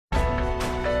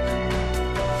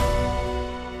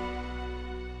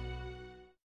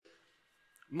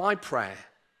my prayer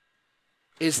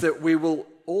is that we will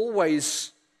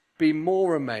always be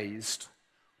more amazed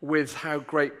with how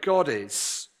great God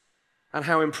is and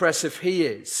how impressive he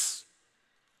is.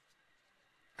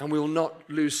 And we will not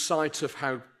lose sight of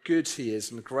how good he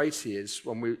is and great he is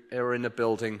when we are in a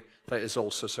building that is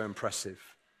also so impressive.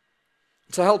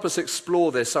 To help us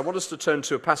explore this, I want us to turn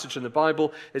to a passage in the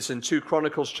Bible. It's in 2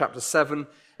 Chronicles chapter 7.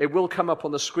 It will come up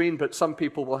on the screen, but some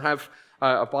people will have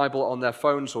a Bible on their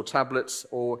phones or tablets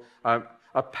or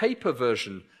a paper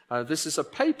version. This is a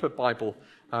paper Bible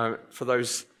for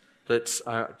those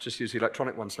that just use the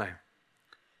electronic ones now.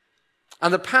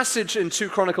 And the passage in 2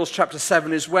 Chronicles chapter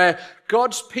 7 is where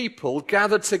God's people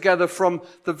gathered together from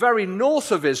the very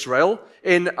north of Israel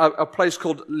in a place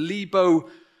called Lebo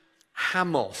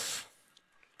Hamath.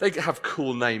 They have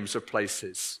cool names of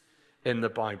places in the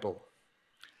Bible.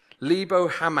 Lebo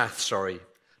Hamath,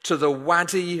 to the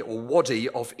Wadi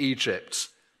of Egypt.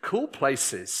 Cool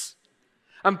places.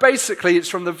 And basically it's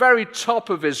from the very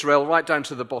top of Israel right down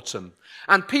to the bottom.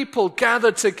 And people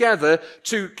gathered together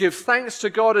to give thanks to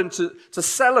God and to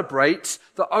celebrate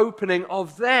the opening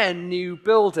of their new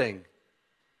building.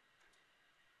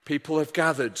 People have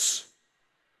gathered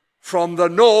from the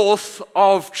north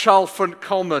of Chalfont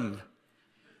Common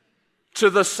to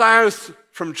the south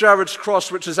from Gerrard's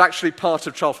Cross, which is actually part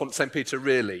of Chalfont St. Peter,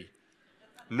 really,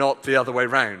 not the other way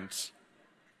round.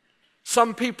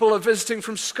 Some people are visiting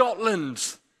from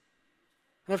Scotland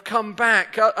and have come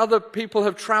back. Other people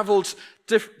have travelled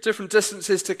different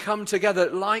distances to come together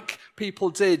like people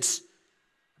did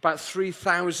about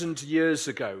 3,000 years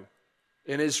ago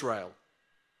in Israel.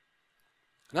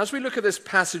 And as we look at this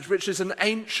passage, which is an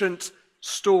ancient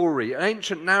story, an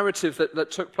ancient narrative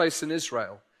that took place in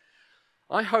Israel,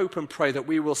 I hope and pray that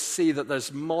we will see that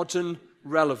there's modern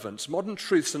relevance, modern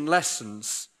truths and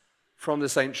lessons from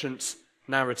this ancient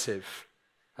narrative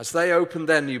as they opened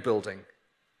their new building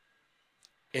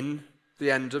in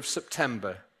the end of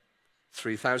September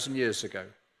 3,000 years ago.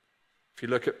 If you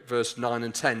look at verse 9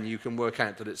 and 10, you can work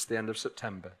out that it's the end of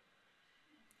September.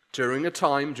 During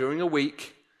a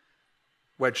week,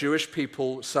 where Jewish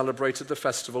people celebrated the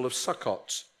festival of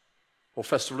Sukkot, or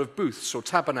festival of booths or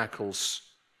tabernacles.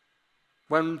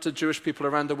 When did Jewish people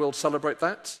around the world celebrate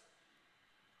that?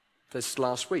 This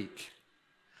last week.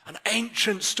 An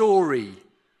ancient story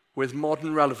with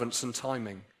modern relevance and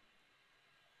timing.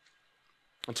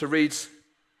 And to read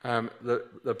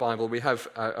the Bible, we have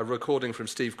a recording from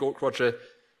Steve Gaukroger,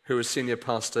 who was senior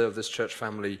pastor of this church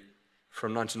family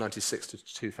from 1996 to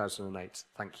 2008.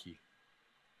 Thank you.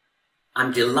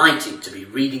 I'm delighted to be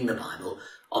reading the Bible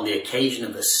on the occasion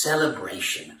of the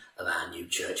celebration of our new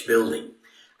church building.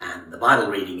 And the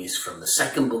Bible reading is from the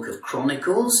second book of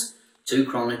Chronicles, 2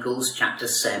 Chronicles chapter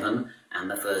 7 and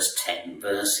the first 10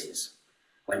 verses.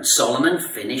 When Solomon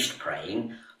finished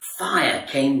praying, fire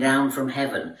came down from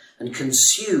heaven and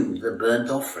consumed the burnt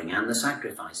offering and the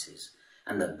sacrifices,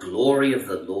 and the glory of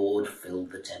the Lord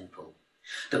filled the temple.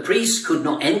 The priests could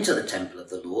not enter the temple of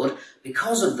the Lord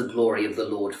because of the glory of the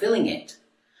Lord filling it.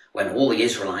 When all the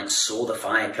Israelites saw the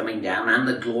fire coming down and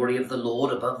the glory of the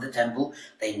Lord above the temple,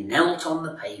 they knelt on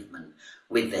the pavement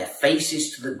with their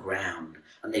faces to the ground,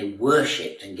 and they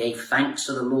worshipped and gave thanks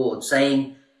to the Lord,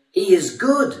 saying, "He is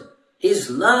good, his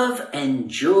love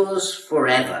endures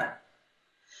forever."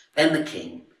 Then the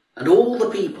king and all the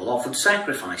people offered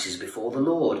sacrifices before the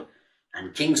Lord,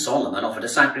 and King Solomon offered a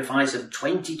sacrifice of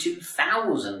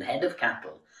 22,000 head of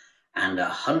cattle and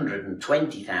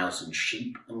 120,000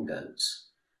 sheep and goats.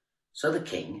 So the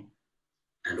king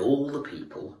and all the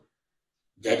people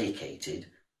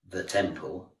dedicated the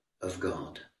temple of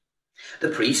God. The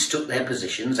priests took their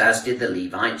positions, as did the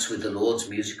Levites, with the Lord's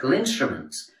musical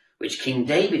instruments, which King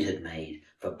David had made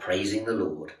for praising the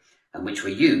Lord, and which were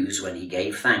used when he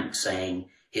gave thanks, saying,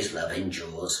 "His love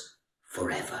endures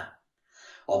forever."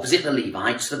 Opposite the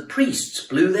Levites, the priests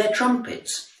blew their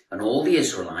trumpets, and all the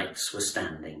Israelites were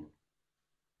standing.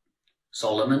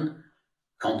 Solomon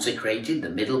consecrated the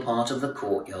middle part of the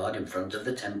courtyard in front of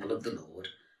the temple of the Lord,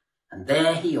 and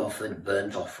there he offered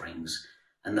burnt offerings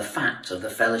and the fat of the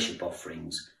fellowship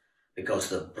offerings, because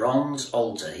the bronze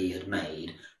altar he had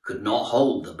made could not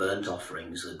hold the burnt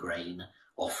offerings, the grain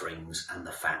offerings, and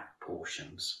the fat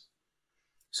portions.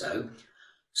 So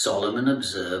Solomon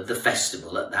observed the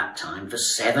festival at that time for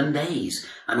 7 days,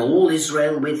 and all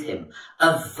Israel with him,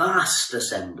 a vast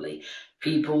assembly,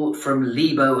 people from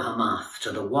Lebo Hamath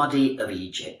to the Wadi of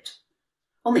Egypt.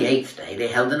 On the 8th day they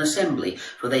held an assembly,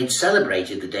 for they'd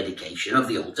celebrated the dedication of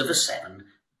the altar for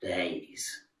 7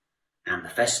 days, and the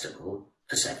festival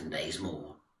for 7 days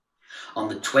more. On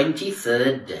the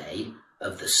 23rd day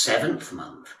of the 7th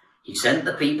month, he sent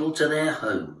the people to their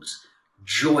homes,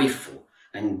 joyful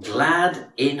and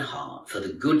glad in heart for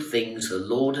the good things the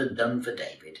Lord had done for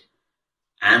David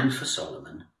and for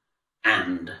Solomon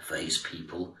and for his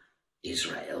people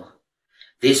Israel.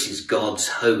 This is God's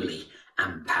holy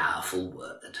and powerful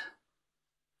word.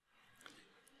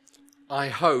 I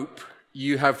hope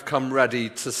you have come ready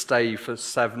to stay for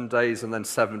 7 days and then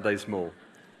 7 days more.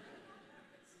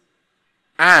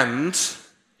 And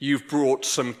you've brought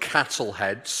some cattle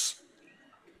heads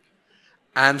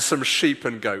and some sheep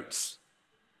and goats.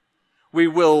 We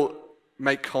will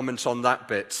make comments on that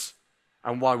bit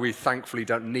and why we thankfully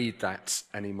don't need that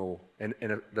anymore in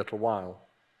a little while.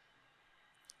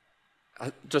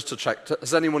 Just to check,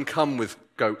 has anyone come with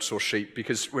goats or sheep?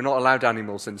 Because we're not allowed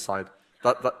animals inside.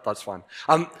 That's fine.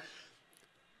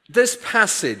 This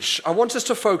passage, I want us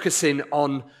to focus in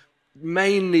on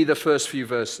mainly the first few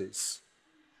verses,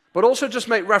 but also just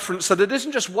make reference that it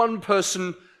isn't just one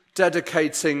person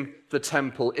dedicating the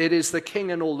temple. It is the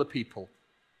king and all the people.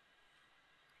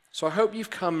 So I hope you've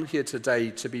come here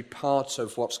today to be part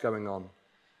of what's going on.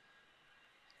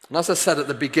 And as I said at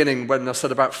the beginning, when I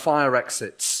said about fire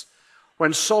exits,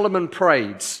 when Solomon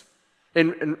prayed,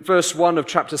 in verse 1 of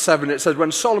chapter 7, it said,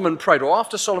 when Solomon prayed, or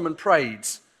after Solomon prayed,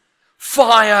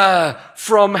 fire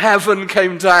from heaven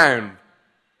came down.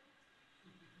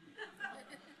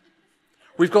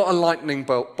 We've got a lightning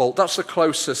bolt. That's the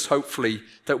closest, hopefully,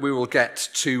 that we will get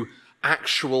to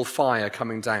actual fire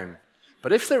coming down.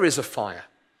 But if there is a fire,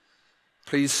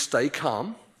 please stay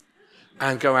calm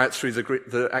and go out through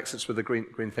the exits with the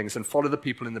green things and follow the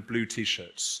people in the blue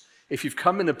T-shirts. If you've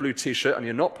come in a blue T-shirt and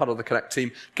you're not part of the Connect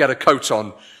team, get a coat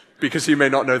on because you may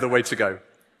not know the way to go.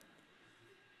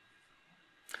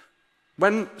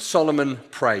 When Solomon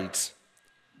prayed,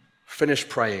 finished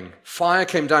praying, fire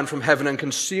came down from heaven and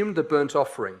consumed the burnt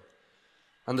offering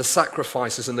and the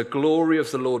sacrifices, and the glory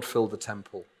of the Lord filled the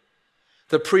temple.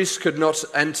 The priests could not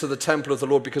enter the temple of the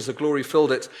Lord because the glory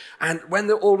filled it. And when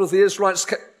all of the Israelites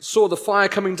saw the fire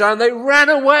coming down, they ran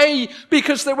away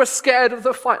because they were scared of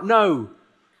the fire. No.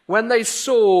 When they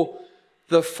saw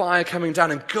the fire coming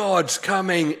down and God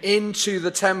coming into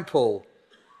the temple,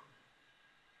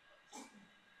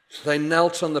 they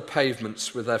knelt on the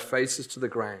pavements with their faces to the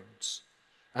ground,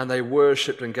 and they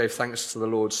worshipped and gave thanks to the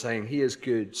Lord, saying, He is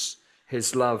good,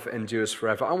 His love endures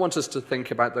forever. I want us to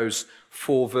think about those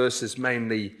 4 verses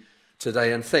mainly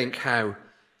today and think how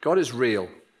God is real.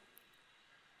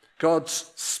 God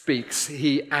speaks,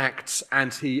 He acts,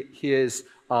 and He hears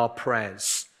our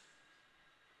prayers.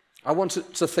 I want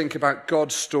to think about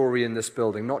God's story in this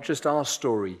building, not just our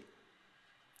story,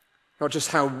 not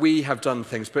just how we have done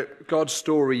things, but God's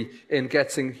story in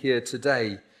getting us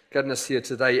here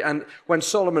today. And when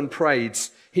Solomon prayed,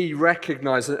 he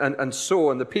recognized and saw,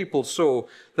 and the people saw,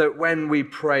 that when we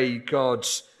pray, God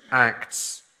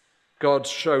acts. God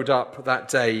showed up that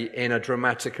day in a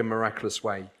dramatic and miraculous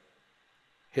way.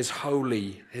 His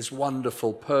holy, His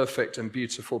wonderful, perfect, and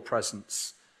beautiful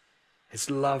presence. His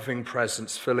loving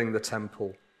presence filling the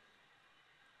temple.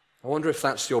 I wonder if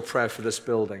that's your prayer for this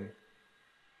building.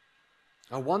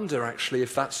 I wonder actually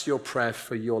if that's your prayer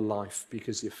for your life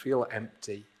because you feel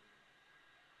empty.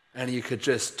 And you could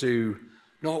just do,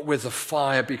 not with a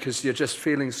fire because you're just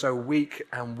feeling so weak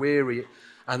and weary.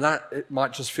 And that it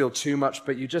might just feel too much,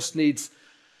 but you just need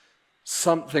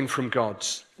something from God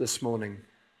this morning.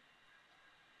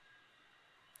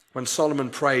 When Solomon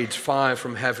prayed, fire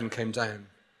from heaven came down.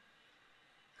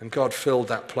 And God filled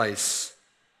that place.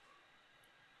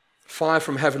 Fire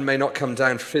from heaven may not come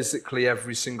down physically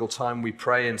every single time we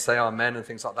pray and say amen and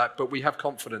things like that, but we have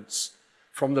confidence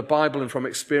from the Bible and from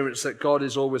experience that God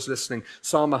is always listening.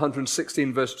 Psalm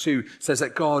 116 verse 2 says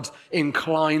that God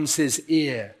inclines His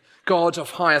ear. God of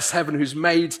highest heaven, who's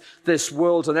made this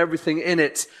world and everything in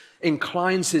it,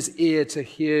 inclines His ear to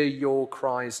hear your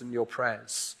cries and your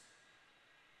prayers.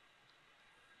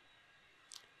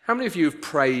 How many of you have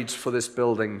prayed for this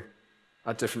building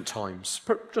at different times?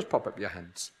 Just pop up your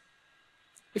hands.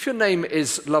 If your name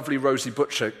is lovely Rosie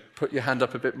Butcher, put your hand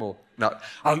up a bit more. No.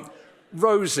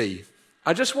 Rosie,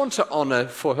 I just want to honor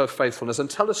for her faithfulness and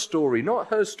tell a story, not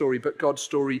her story, but God's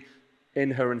story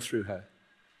in her and through her.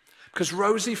 Because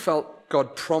Rosie felt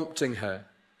God prompting her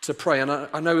to pray. And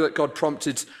I know that God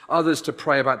prompted others to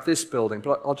pray about this building,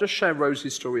 but I'll just share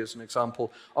Rosie's story as an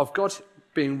example of God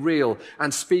being real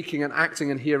and speaking and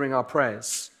acting and hearing our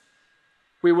prayers.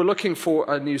 We were looking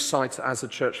for a new site as a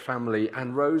church family,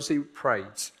 and Rosie prayed,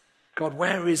 God,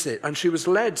 where is it? And she was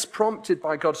led, prompted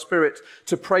by God's Spirit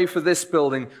to pray for this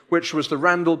building, which was the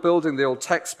Randall building, the old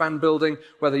TechSpan building,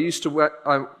 where they used to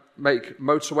make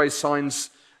motorway signs.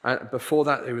 Before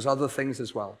that, there was other things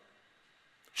as well.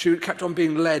 She kept on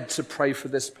being led to pray for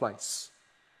this place.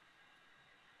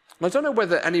 I don't know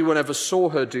whether anyone ever saw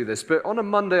her do this, but on a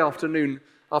Monday afternoon,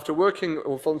 after working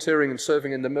or volunteering and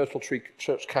serving in the Myrtle Tree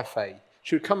Church Cafe,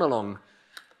 she would come along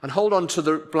and hold on to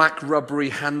the black rubbery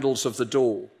handles of the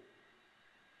door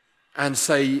and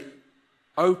say,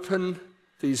 "Open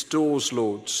these doors,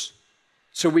 Lord,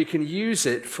 so we can use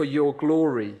it for your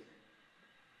glory."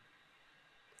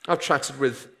 I've chatted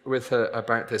with her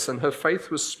about this, and her faith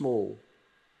was small.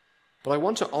 But I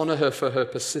want to honor her for her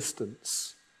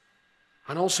persistence,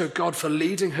 and also God for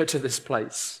leading her to this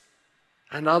place,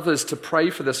 and others to pray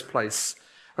for this place.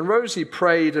 And Rosie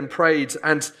prayed and prayed,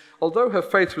 and although her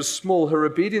faith was small, her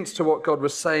obedience to what God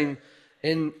was saying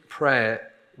in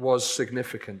prayer was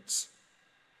significant.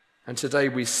 And today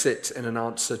we sit in an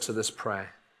answer to this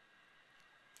prayer.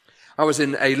 I was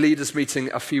in a leaders'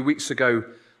 meeting a few weeks ago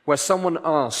where someone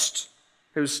asked,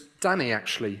 it was Danny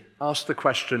actually, asked the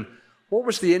question, what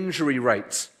was the injury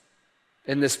rate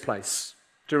in this place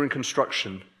during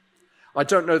construction? I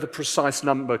don't know the precise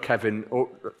number, Kevin, or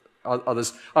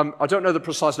others. I don't know the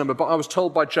precise number, but I was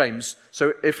told by James,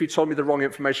 so if he told me the wrong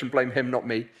information, blame him, not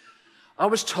me. I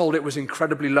was told it was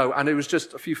incredibly low, and it was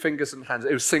just a few fingers and hands.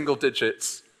 It was single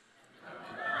digits.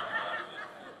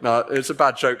 No, it was a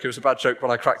bad joke. It was a bad joke when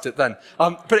I cracked it then.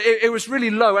 But it was really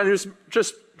low, and it was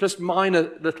just minor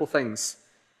little things.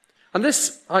 And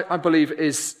this, I believe,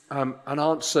 is an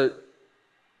answer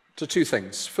to two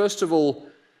things. First of all,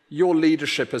 your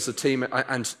leadership as a team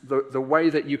and the way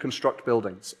that you construct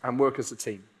buildings and work as a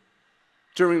team.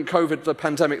 During COVID, the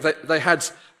pandemic, they had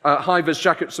high-vis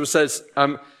jackets that says,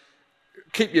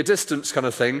 keep your distance kind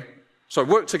of thing. So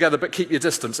work together, but keep your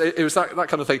distance. It was that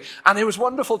kind of thing. And it was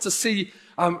wonderful to see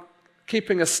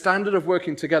keeping a standard of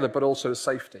working together, but also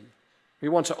safety. We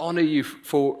want to honor you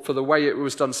for the way it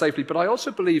was done safely. But I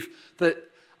also believe that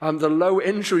the low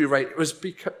injury rate was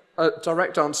a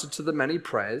direct answer to the many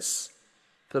prayers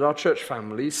that our church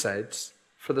family said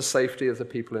for the safety of the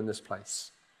people in this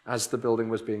place as the building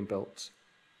was being built.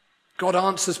 God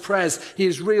answers prayers. He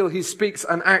is real. He speaks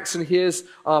and acts and hears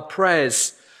our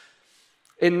prayers.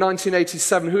 In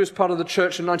 1987, who was part of the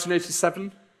church in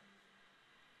 1987?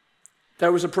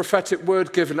 There was a prophetic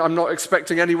word given. I'm not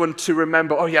expecting anyone to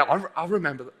remember. Oh yeah, I'll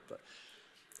remember that.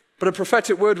 But a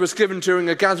prophetic word was given during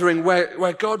a gathering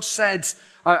where God said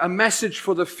a message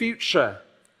for the future,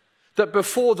 that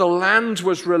before the land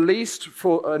was released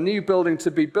for a new building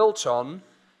to be built on,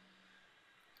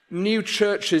 new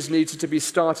churches needed to be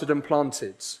started and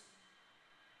planted.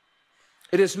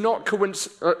 It is not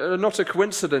a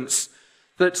coincidence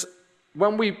that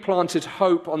when we planted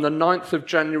Hope on the 9th of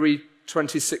January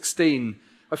 2016,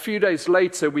 a few days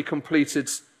later we completed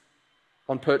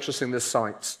on purchasing this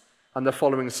site, and the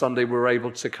following Sunday we were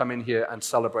able to come in here and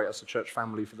celebrate as a church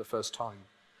family for the first time.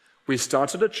 We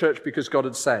started a church because God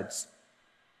had said,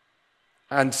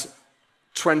 and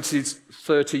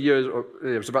 30 years, or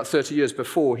it was about 30 years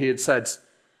before, he had said,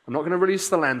 I'm not going to release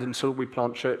the land until we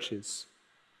plant churches.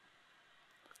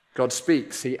 God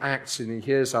speaks, he acts, and he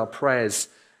hears our prayers.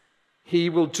 He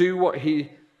will do what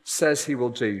he says he will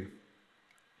do.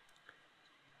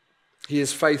 He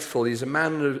is faithful. He's a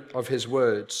man of his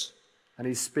words, and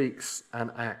he speaks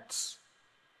and acts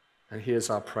and hears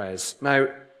our prayers. Now,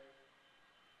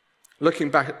 looking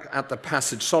back at the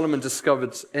passage, Solomon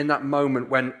discovered in that moment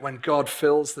when God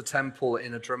fills the temple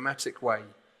in a dramatic way,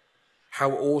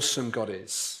 how awesome God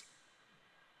is.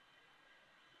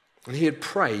 And he had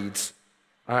prayed,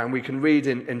 and we can read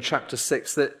in chapter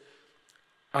 6 that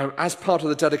as part of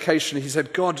the dedication, he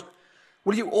said, God,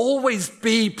 will you always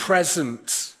be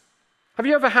present? Have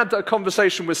you ever had a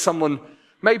conversation with someone,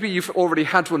 maybe you've already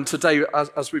had one today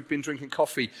as we've been drinking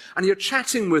coffee, and you're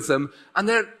chatting with them, and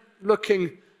they're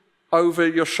looking over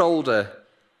your shoulder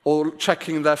or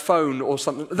checking their phone or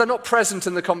something. They're not present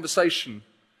in the conversation.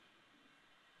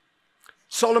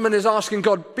 Solomon is asking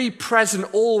God, be present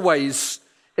always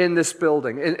in this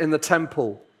building, in the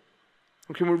temple.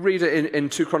 We read it in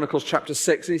 2 Chronicles chapter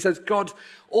 6, and he says, God,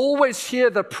 always hear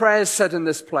the prayers said in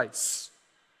this place.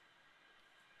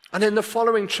 And in the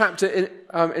following chapter,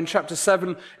 in chapter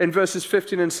 7, in verses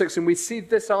 15 and 16, we see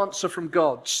this answer from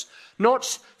God.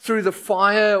 Not through the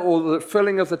fire or the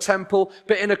filling of the temple,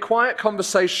 but in a quiet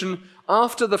conversation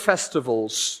after the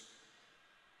festivals.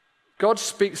 God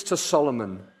speaks to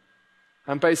Solomon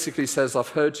and basically says, I've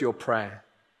heard your prayer.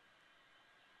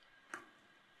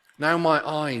 Now my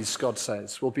eyes, God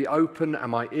says, will be open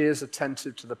and my ears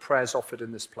attentive to the prayers offered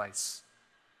in this place.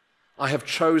 I have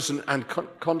chosen and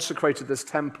consecrated this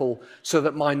temple so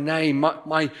that my name,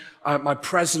 my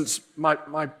presence, my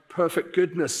perfect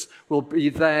goodness will be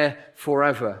there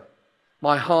forever.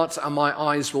 My heart and my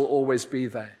eyes will always be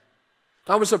there.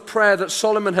 That was a prayer that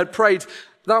Solomon had prayed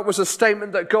that was a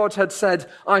statement that God had said,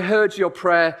 I heard your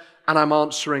prayer and I'm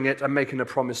answering it and making a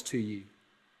promise to you.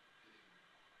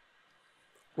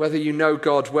 Whether you know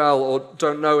God well or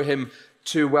don't know him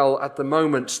too well at the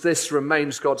moment, this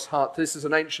remains God's heart. This is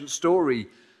an ancient story,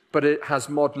 but it has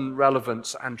modern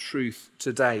relevance and truth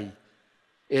today.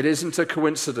 It isn't a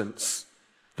coincidence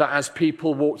that as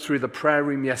people walked through the prayer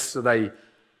room yesterday,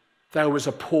 there was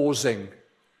a pausing.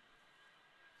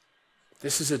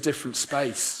 This is a different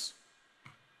space.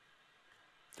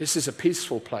 This is a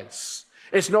peaceful place.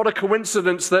 It's not a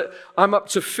coincidence that I'm up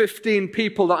to 15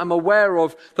 people that I'm aware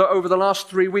of that over the last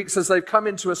 3 weeks, as they've come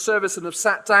into a service and have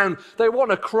sat down, they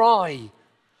want to cry.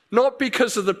 Not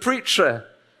because of the preacher.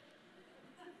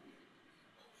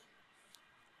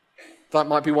 That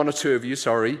might be one or two of you,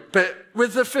 sorry. But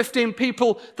with the 15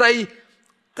 people, they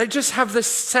just have this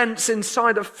sense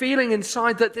inside, a feeling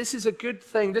inside that this is a good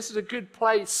thing, this is a good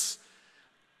place.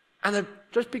 And they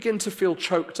just begin to feel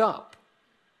choked up.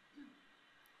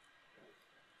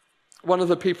 One of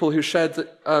the people who shared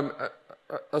a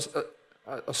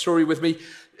story with me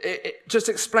it just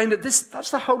explained that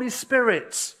that's the Holy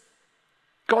Spirit.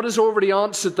 God has already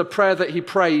answered the prayer that he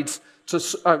prayed, to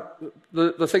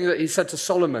the thing that he said to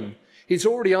Solomon. He's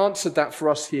already answered that for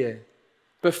us here.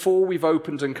 Before we've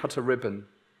opened and cut a ribbon,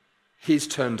 he's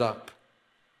turned up.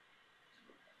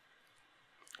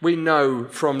 We know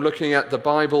from looking at the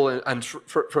Bible and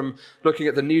from looking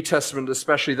at the New Testament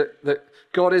especially that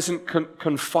God isn't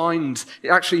confined.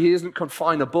 Actually, he isn't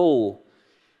confinable.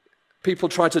 People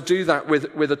tried to do that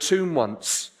with a tomb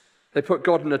once. They put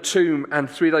God in a tomb and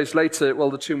 3 days later,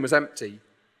 the tomb was empty.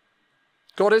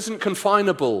 God isn't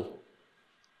confinable.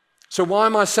 So why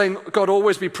am I saying God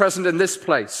always be present in this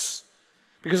place?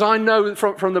 Because I know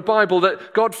from the Bible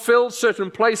that God fills certain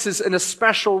places in a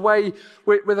special way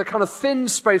with a kind of thin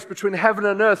space between heaven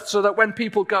and earth so that when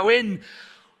people go in,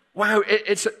 wow,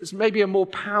 it's maybe a more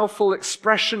powerful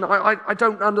expression. I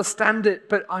don't understand it,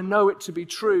 but I know it to be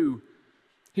true.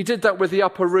 He did that with the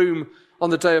upper room on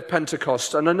the day of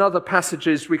Pentecost. And in other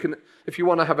passages, we can, if you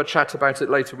want to have a chat about it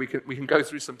later, we can go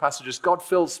through some passages. God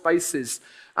fills spaces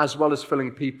as well as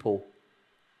filling people.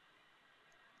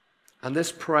 And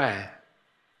this prayer,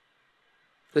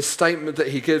 this statement that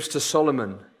he gives to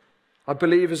Solomon, I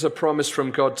believe is a promise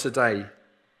from God today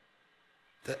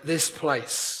that this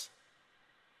place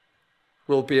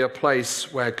will be a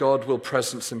place where God will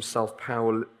presence himself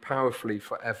powerfully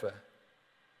forever.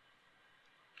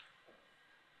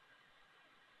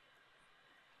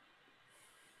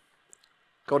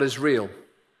 God is real.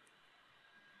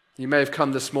 You may have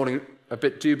come this morning a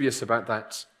bit dubious about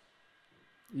that.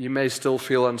 You may still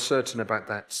feel uncertain about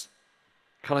that.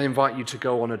 Can I invite you to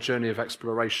go on a journey of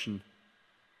exploration,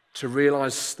 to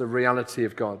realize the reality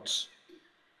of God?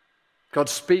 God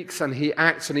speaks and he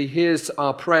acts and he hears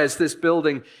our prayers. This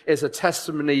building is a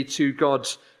testimony to God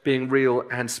being real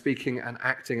and speaking and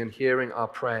acting and hearing our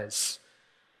prayers.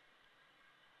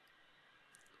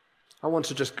 I want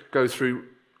to just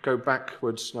go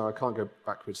backwards. No, I can't go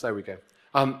backwards. There we go.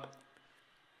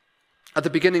 At the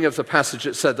beginning of the passage,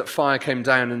 it said that fire came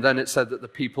down, and then it said that the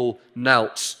people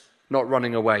knelt, not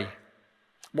running away.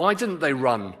 Why didn't they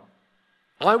run?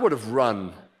 I would have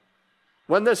run.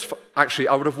 Actually,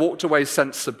 I would have walked away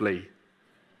sensibly.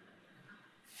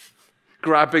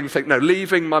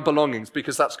 Leaving my belongings,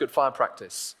 because that's good fire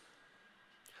practice.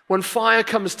 When fire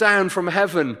comes down from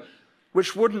heaven,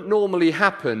 which wouldn't normally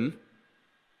happen,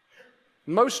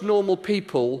 most normal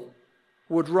people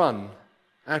would run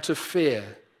out of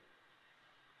fear.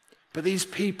 But these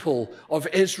people of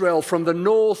Israel from the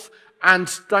north and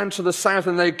down to the south,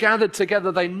 and they gathered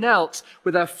together, they knelt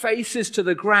with their faces to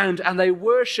the ground and they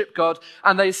worshiped God.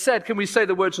 And they said, can we say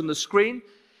the words on the screen?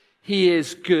 He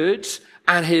is good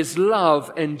and his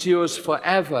love endures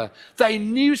forever. They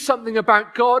knew something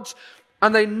about God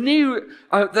and they knew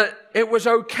that it was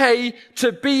okay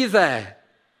to be there.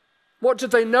 What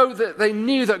did they know? That they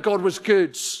knew that God was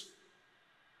good.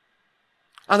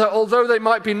 And that although they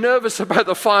might be nervous about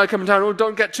the fire coming down, oh,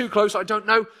 don't get too close, I don't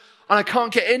know, and I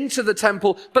can't get into the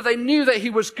temple, but they knew that he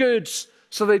was good,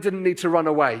 so they didn't need to run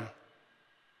away.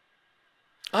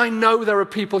 I know there are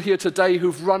people here today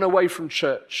who've run away from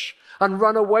church and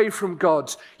run away from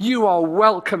God. You are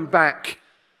welcome back.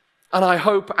 And I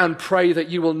hope and pray that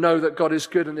you will know that God is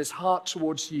good and his heart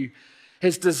towards you,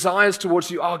 his desires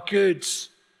towards you are good.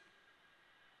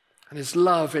 And his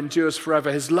love endures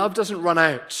forever. His love doesn't run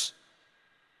out.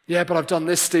 Yeah, but I've done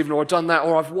this, Stephen, or I've done that,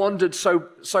 or I've wandered so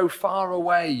far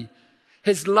away.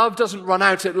 His love doesn't run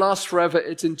out. It lasts forever.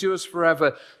 It endures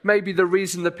forever. Maybe the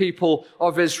reason the people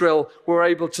of Israel were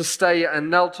able to stay and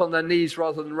knelt on their knees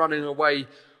rather than running away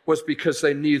was because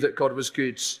they knew that God was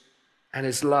good and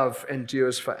his love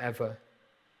endures forever.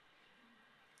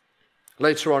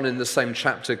 Later on in the same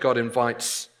chapter, God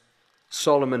invites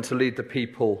Solomon to lead the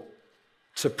people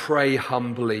to pray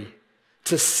humbly,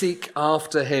 to seek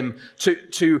after him,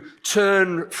 to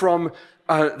turn from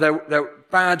their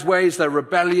bad ways, their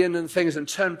rebellion and things, and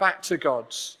turn back to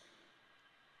God's.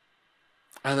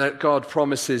 And that God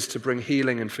promises to bring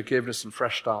healing and forgiveness and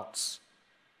fresh starts.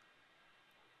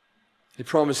 He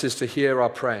promises to hear our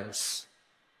prayers.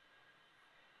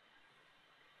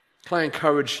 Can I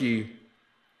encourage you,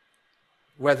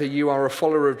 whether you are a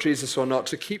follower of Jesus or not,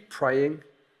 to keep praying,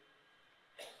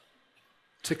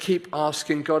 to keep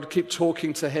asking God, keep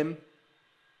talking to him.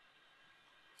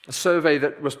 A survey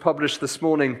that was published this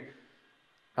morning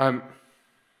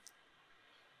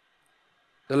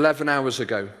 11 hours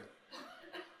ago,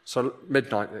 so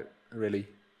midnight really,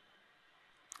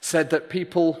 said that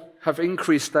people have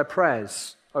increased their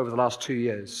prayers over the last 2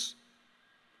 years.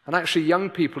 And actually young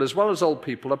people as well as old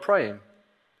people are praying.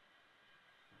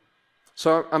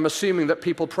 So I'm assuming that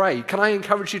people pray. Can I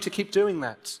encourage you to keep doing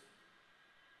that?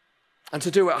 And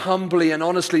to do it humbly and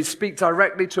honestly, speak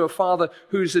directly to a Father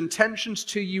whose intentions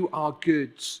to you are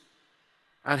good,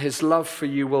 and his love for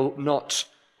you will not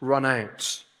run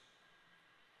out.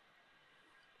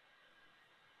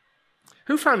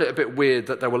 Who found it a bit weird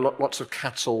that there were lots of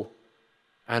cattle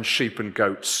and sheep and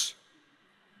goats?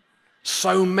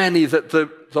 So many that the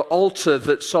altar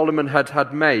that Solomon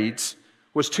had made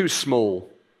was too small.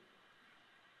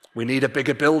 We need a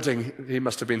bigger building, he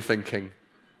must have been thinking.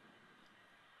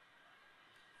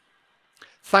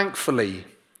 Thankfully,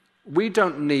 we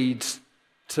don't need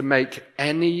to make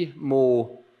any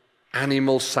more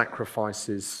animal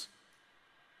sacrifices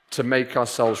to make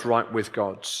ourselves right with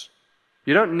God.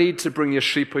 You don't need to bring your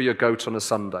sheep or your goat on a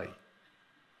Sunday.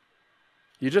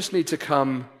 You just need to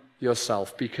come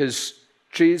yourself, because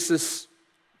Jesus,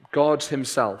 God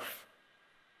himself,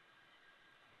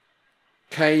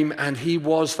 came and he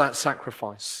was that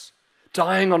sacrifice,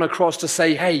 dying on a cross to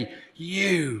say, hey,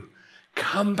 you,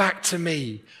 come back to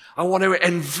me. I want to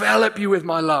envelop you with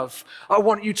my love. I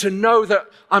want you to know that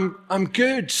I'm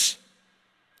good.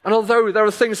 And although there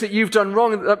are things that you've done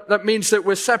wrong, that means that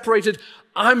we're separated,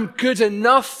 I'm good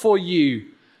enough for you.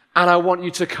 And I want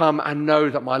you to come and know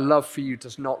that my love for you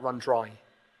does not run dry.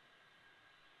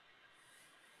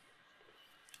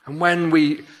 And when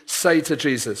we say to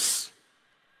Jesus,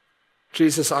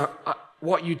 Jesus,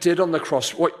 what you did on the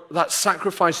cross, that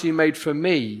sacrifice you made for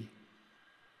me,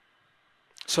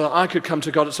 so that I could come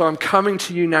to God. So I'm coming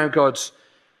to you now, God,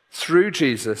 through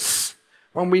Jesus.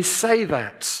 When we say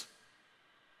that,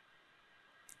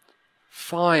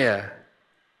 fire,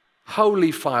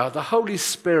 holy fire, the Holy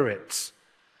Spirit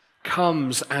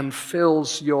comes and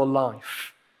fills your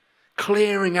life,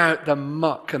 clearing out the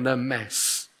muck and the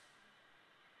mess,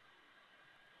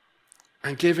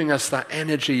 and giving us that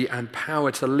energy and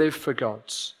power to live for God.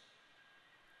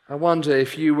 I wonder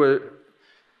if you were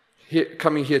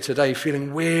coming here today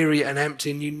feeling weary and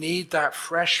empty, and you need that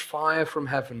fresh fire from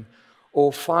heaven,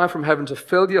 or fire from heaven to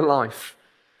fill your life,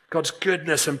 God's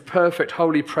goodness and perfect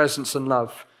holy presence and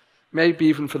love, maybe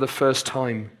even for the first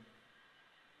time.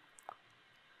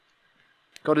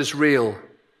 God is real.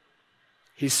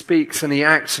 He speaks and he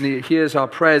acts and he hears our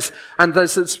prayers. And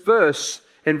there's this verse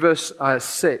in verse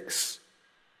 6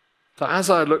 that as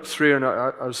I looked through and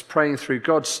I was praying through,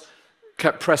 God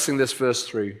kept pressing this verse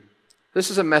through. This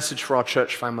is a message for our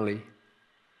church family.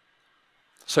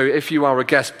 So if you are a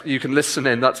guest, you can listen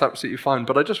in, that's absolutely fine.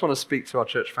 But I just want to speak to our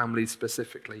church family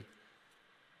specifically.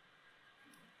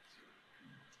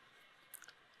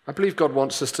 I believe God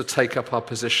wants us to take up our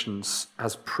positions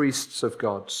as priests of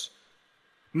God,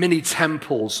 mini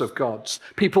temples of God,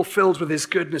 people filled with his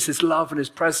goodness, his love, and his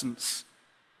presence.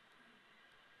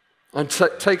 And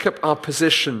take up our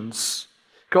positions.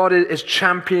 God is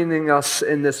championing us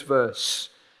in this verse.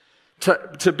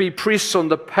 To be priests on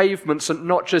the pavements and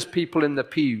not just people in the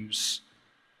pews.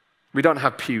 We don't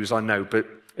have pews, I know, but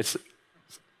it's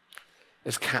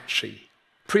catchy.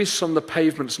 Priests on the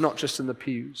pavements, not just in the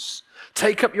pews.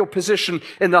 Take up your position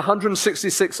in the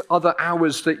 166 other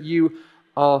hours that you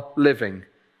are living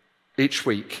each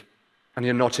week and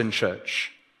you're not in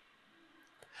church.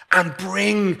 And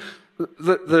bring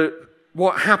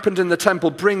what happened in the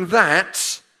temple, bring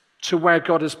that to where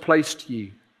God has placed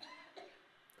you.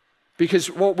 Because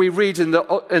what we read in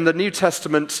the New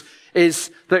Testament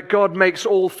is that God makes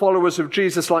all followers of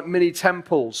Jesus like mini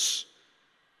temples,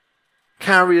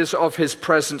 carriers of his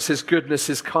presence, his goodness,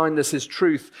 his kindness, his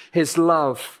truth, his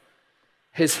love,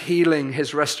 his healing,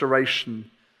 his restoration.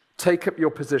 Take up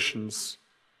your positions.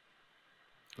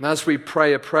 And as we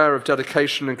pray a prayer of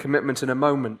dedication and commitment in a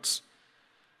moment,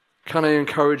 Can I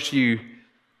encourage you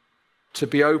to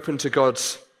be open to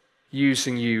God's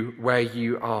using you where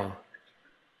you are?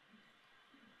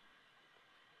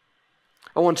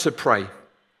 I want to pray.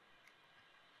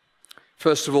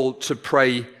 First of all, to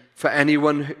pray for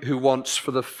anyone who wants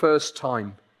for the first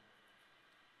time,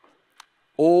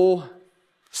 or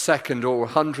second or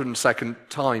 102nd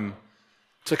time,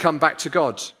 to come back to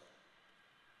God.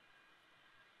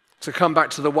 To come back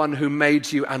to the one who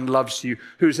made you and loves you,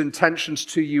 whose intentions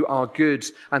to you are good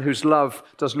and whose love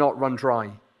does not run dry.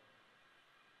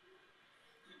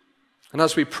 And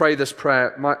as we pray this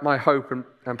prayer, my hope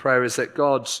and prayer is that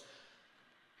God's,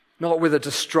 not with a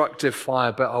destructive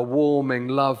fire, but a warming,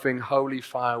 loving, holy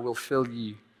fire will fill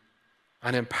you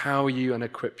and empower you and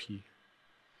equip you.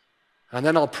 And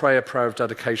then I'll pray a prayer of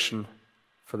dedication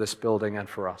for this building and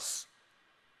for us.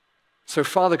 So,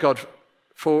 Father God,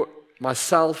 for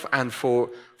myself and for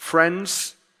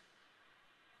friends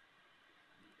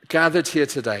gathered here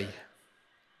today,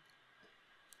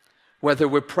 whether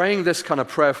we're praying this kind of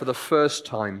prayer for the first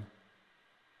time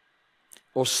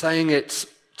or saying it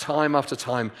time after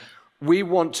time, we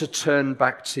want to turn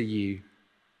back to you.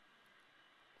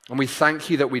 And we thank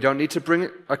you that we don't need to bring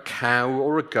a cow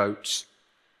or a goat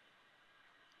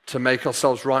to make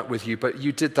ourselves right with you, but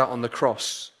you did that on the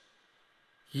cross.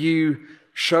 You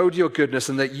showed your goodness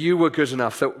and that you were good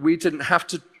enough, that we didn't have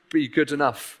to be good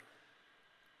enough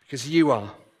because you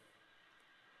are.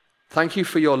 Thank you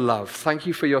for your love. Thank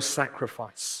you for your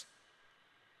sacrifice.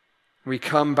 We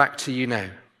come back to you now.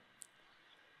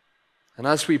 And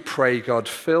as we pray, God,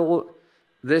 fill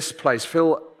this place,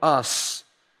 fill us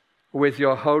with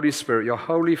your Holy Spirit, your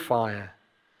holy fire,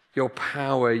 your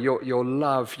power, your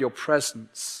love, your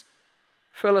presence.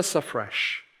 Fill us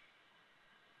afresh.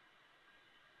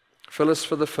 Fill us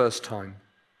for the first time.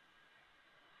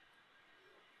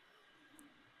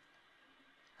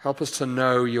 Help us to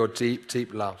know your deep,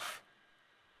 deep love,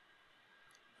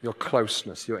 your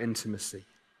closeness, your intimacy.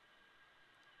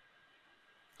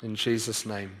 In Jesus'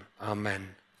 name, amen.